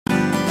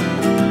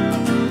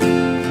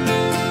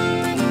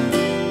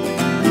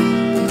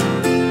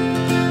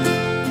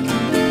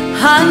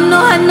Ano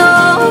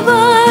hanova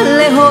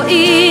leho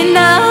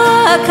ina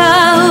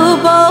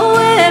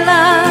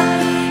kauboela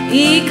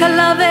I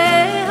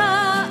kalaveha.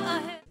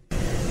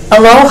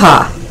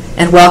 Aloha,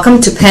 and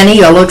welcome to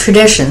Paniolo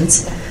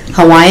Traditions,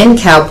 Hawaiian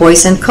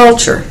Cowboys and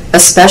Culture, a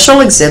special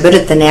exhibit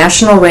at the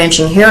National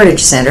Ranching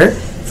Heritage Center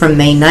from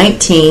May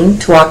 19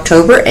 to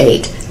October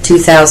 8,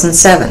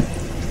 2007.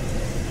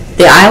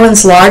 The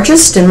island's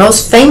largest and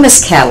most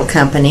famous cattle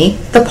company,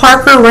 the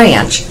Parker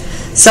Ranch,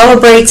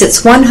 celebrates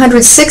its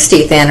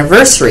 160th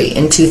anniversary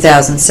in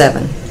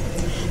 2007.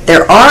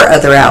 There are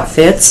other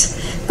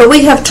outfits, but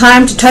we have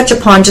time to touch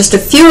upon just a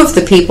few of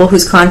the people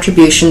whose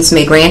contributions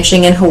made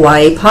ranching in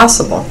Hawaii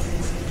possible.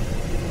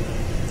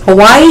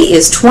 Hawaii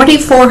is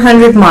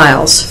 2,400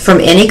 miles from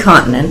any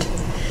continent,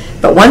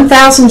 but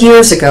 1,000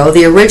 years ago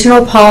the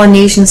original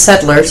Polynesian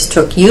settlers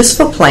took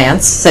useful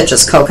plants such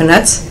as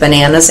coconuts,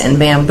 bananas, and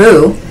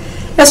bamboo,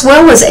 as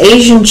well as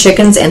Asian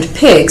chickens and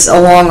pigs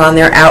along on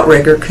their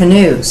outrigger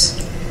canoes.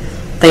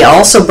 They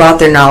also brought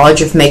their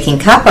knowledge of making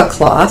kapa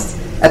cloth,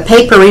 a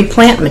papery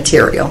plant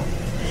material.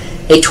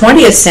 A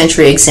 20th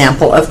century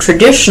example of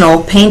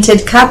traditional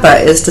painted kapa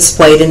is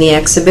displayed in the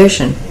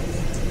exhibition.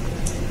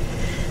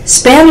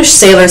 Spanish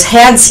sailors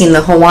had seen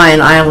the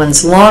Hawaiian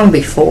Islands long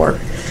before,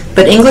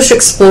 but English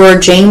explorer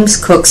James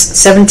Cook's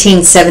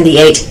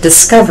 1778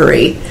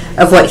 discovery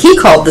of what he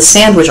called the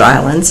Sandwich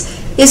Islands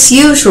is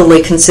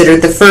usually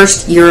considered the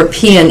first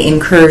European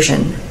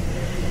incursion.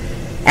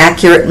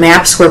 Accurate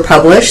maps were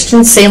published,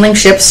 and sailing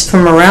ships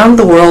from around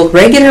the world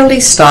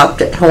regularly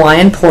stopped at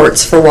Hawaiian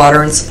ports for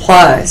water and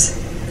supplies.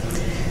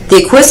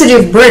 The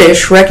acquisitive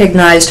British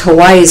recognized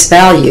Hawaii's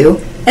value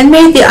and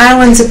made the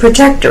islands a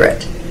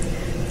protectorate.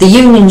 The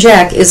Union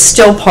Jack is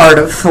still part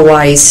of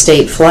Hawaii's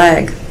state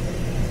flag.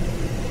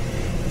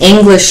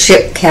 English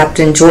ship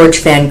captain George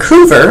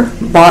Vancouver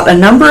bought a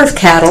number of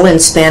cattle in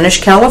Spanish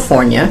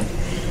California,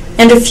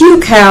 and a few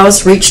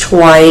cows reached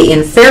Hawaii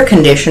in fair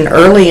condition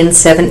early in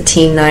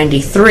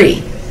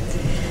 1793.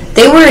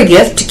 They were a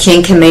gift to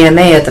King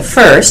Kamehameha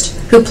I,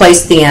 who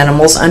placed the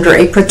animals under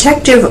a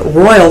protective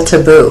royal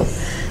taboo,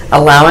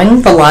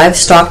 allowing the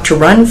livestock to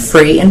run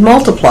free and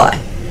multiply.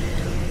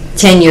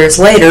 10 years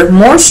later,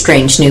 more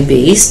strange new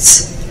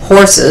beasts,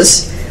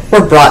 horses,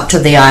 were brought to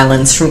the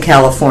islands from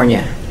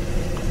California.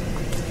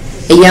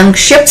 A young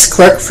ship's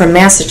clerk from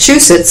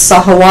Massachusetts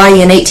saw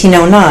Hawaii in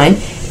 1809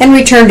 and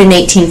returned in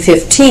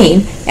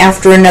 1815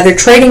 after another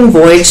trading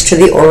voyage to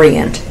the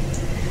Orient.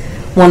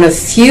 One of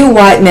few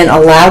white men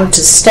allowed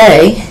to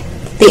stay,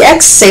 the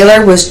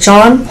ex-sailor was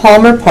John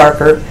Palmer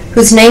Parker,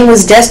 whose name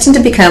was destined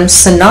to become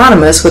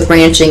synonymous with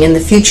ranching in the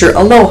future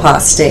Aloha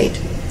state.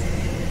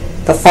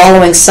 The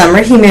following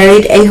summer he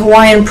married a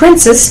Hawaiian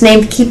princess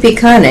named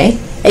Kipikane,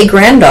 a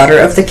granddaughter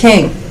of the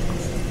king.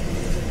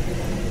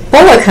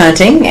 Bullock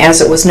hunting,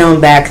 as it was known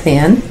back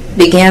then,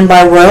 began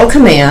by royal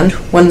command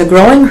when the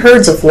growing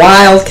herds of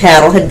wild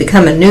cattle had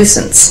become a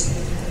nuisance.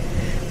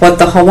 What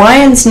the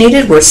Hawaiians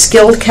needed were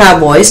skilled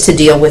cowboys to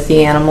deal with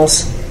the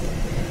animals.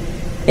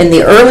 In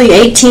the early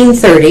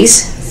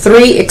 1830s,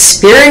 3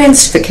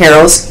 experienced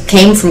vaqueros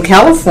came from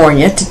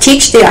California to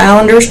teach the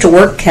islanders to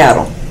work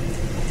cattle.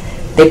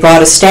 They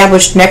brought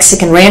established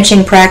Mexican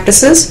ranching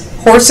practices,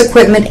 horse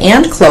equipment,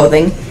 and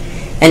clothing,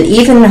 and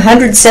even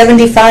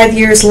 175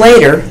 years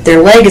later,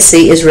 their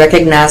legacy is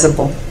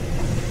recognizable.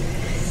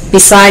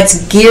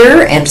 Besides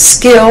gear and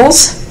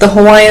skills, the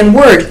Hawaiian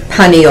word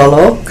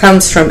Paniolo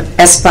comes from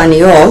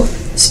Espanol,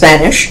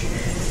 Spanish,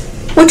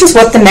 which is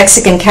what the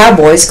Mexican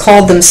cowboys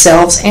called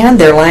themselves and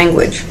their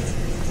language.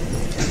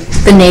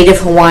 The native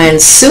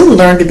Hawaiians soon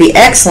learned to be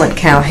excellent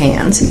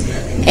cowhands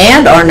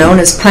and are known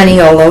as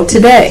Paniolo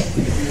today.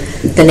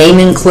 The name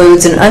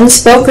includes an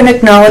unspoken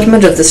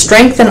acknowledgement of the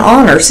strength and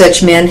honor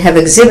such men have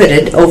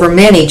exhibited over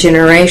many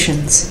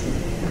generations.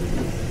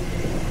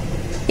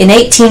 In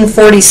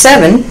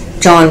 1847,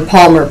 John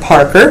Palmer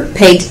Parker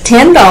paid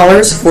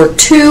 $10 for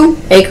 2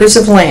 acres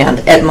of land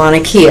at Mauna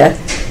Kea,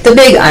 the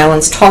Big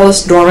Island's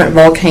tallest dormant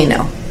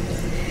volcano.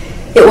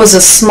 It was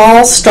a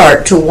small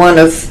start to one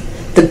of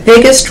the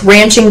biggest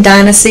ranching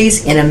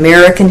dynasties in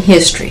American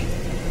history.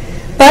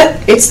 But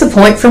it's the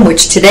point from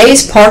which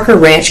today's Parker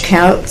Ranch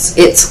counts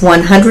its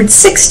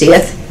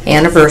 160th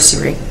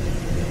anniversary.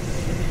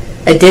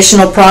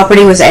 Additional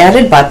property was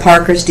added by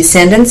Parker's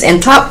descendants,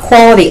 and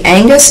top-quality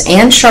Angus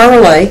and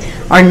Charolais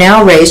are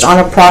now raised on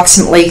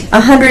approximately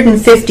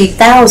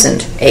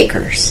 150,000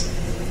 acres.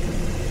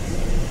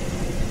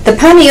 The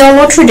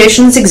Paniolo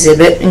Traditions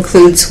exhibit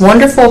includes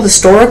wonderful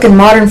historic and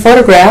modern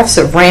photographs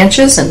of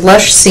ranches and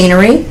lush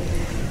scenery,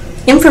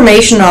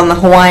 information on the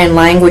Hawaiian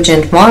language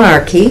and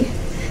monarchy,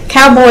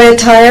 cowboy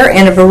attire,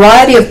 and a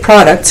variety of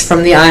products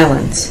from the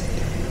islands.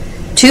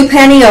 2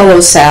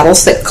 Paniolo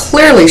saddles that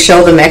clearly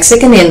show the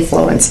Mexican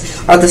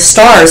influence are the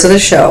stars of the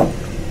show.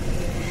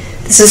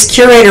 This is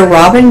curator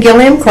Robin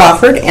Gilliam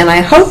Crawford, and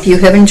I hope you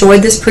have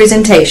enjoyed this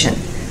presentation.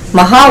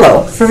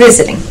 Mahalo for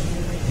visiting.